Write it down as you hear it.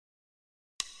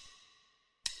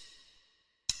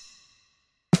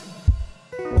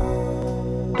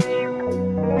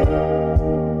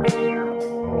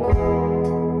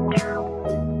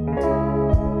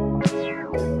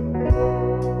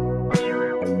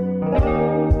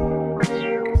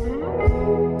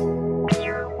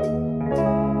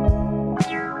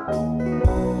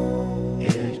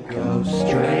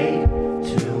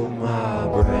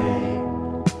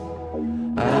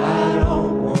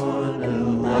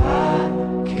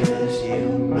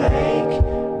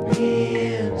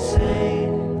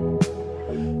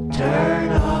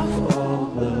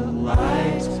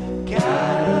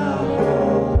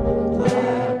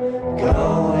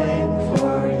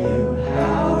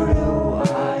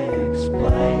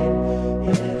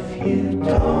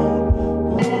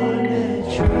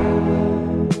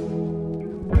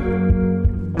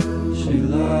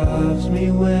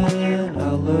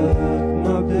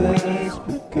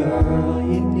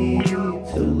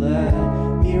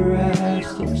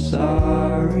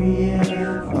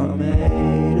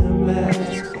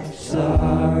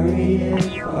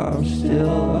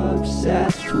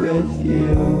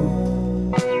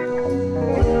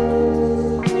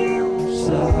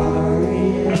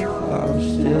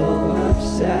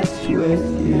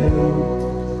you.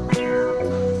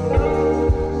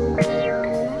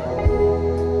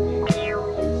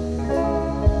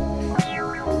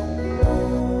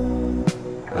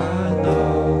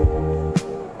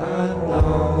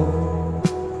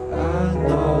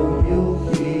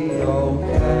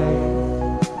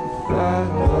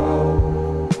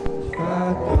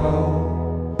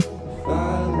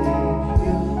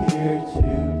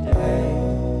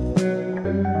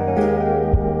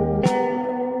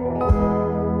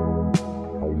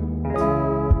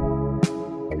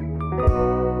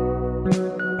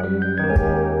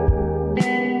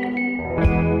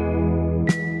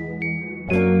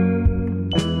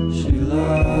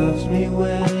 Loves me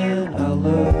when I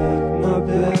look my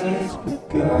best, but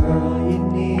girl, you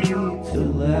need to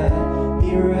let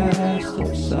me rest.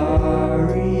 I'm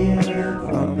sorry if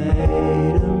I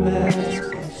made a mess.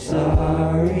 I'm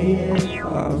sorry if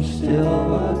I'm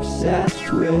still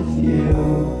obsessed with you.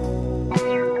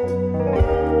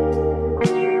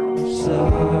 I'm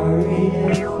sorry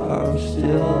if I'm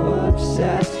still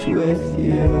obsessed with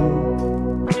you.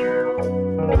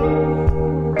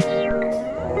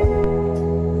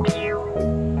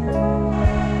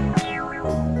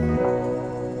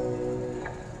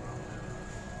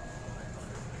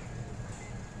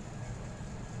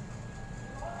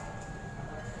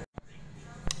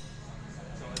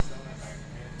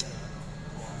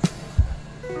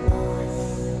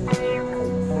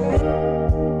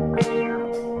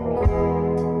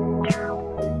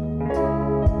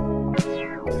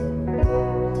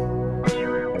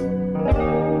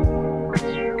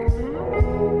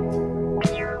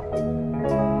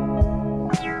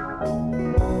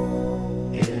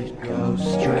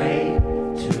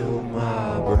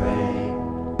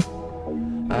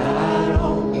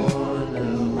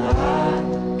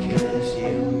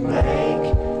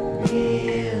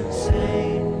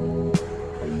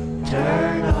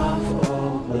 Turn off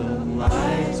all the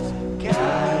lights,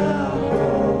 got a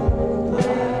whole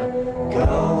lot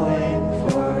going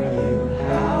for you.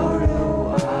 How do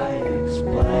I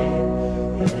explain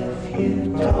if you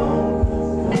don't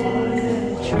wanna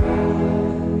try?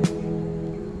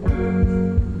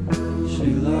 She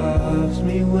loves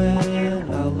me when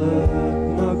I look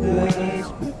my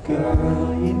best, but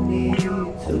girl, you need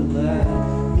to let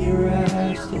me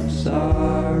rest. I'm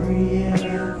sorry if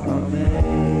I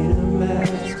made a mess.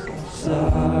 I'm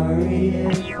sorry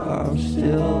if I'm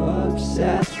still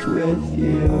obsessed with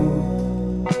you.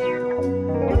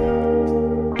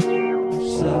 I'm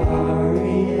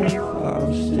sorry if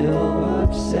I'm still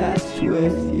obsessed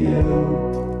with you.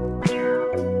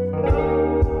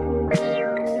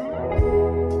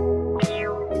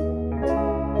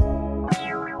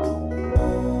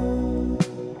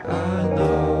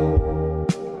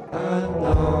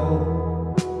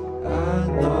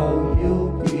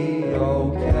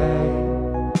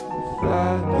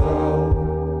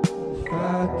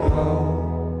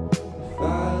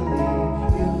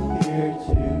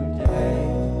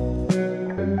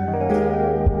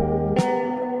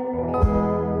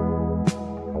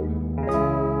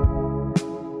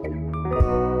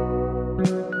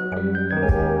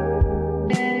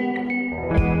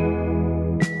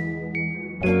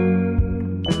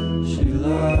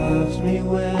 Loves me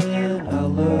when I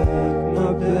look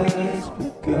my best,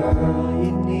 but girl,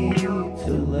 you need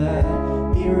to let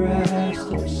me rest.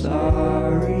 I'm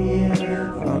sorry if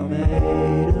I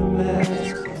made a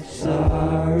mess. I'm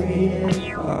sorry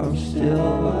if I'm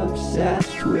still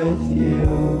obsessed with you.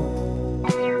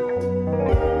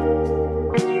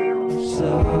 I'm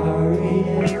sorry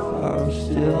if I'm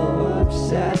still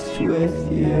obsessed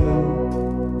with you.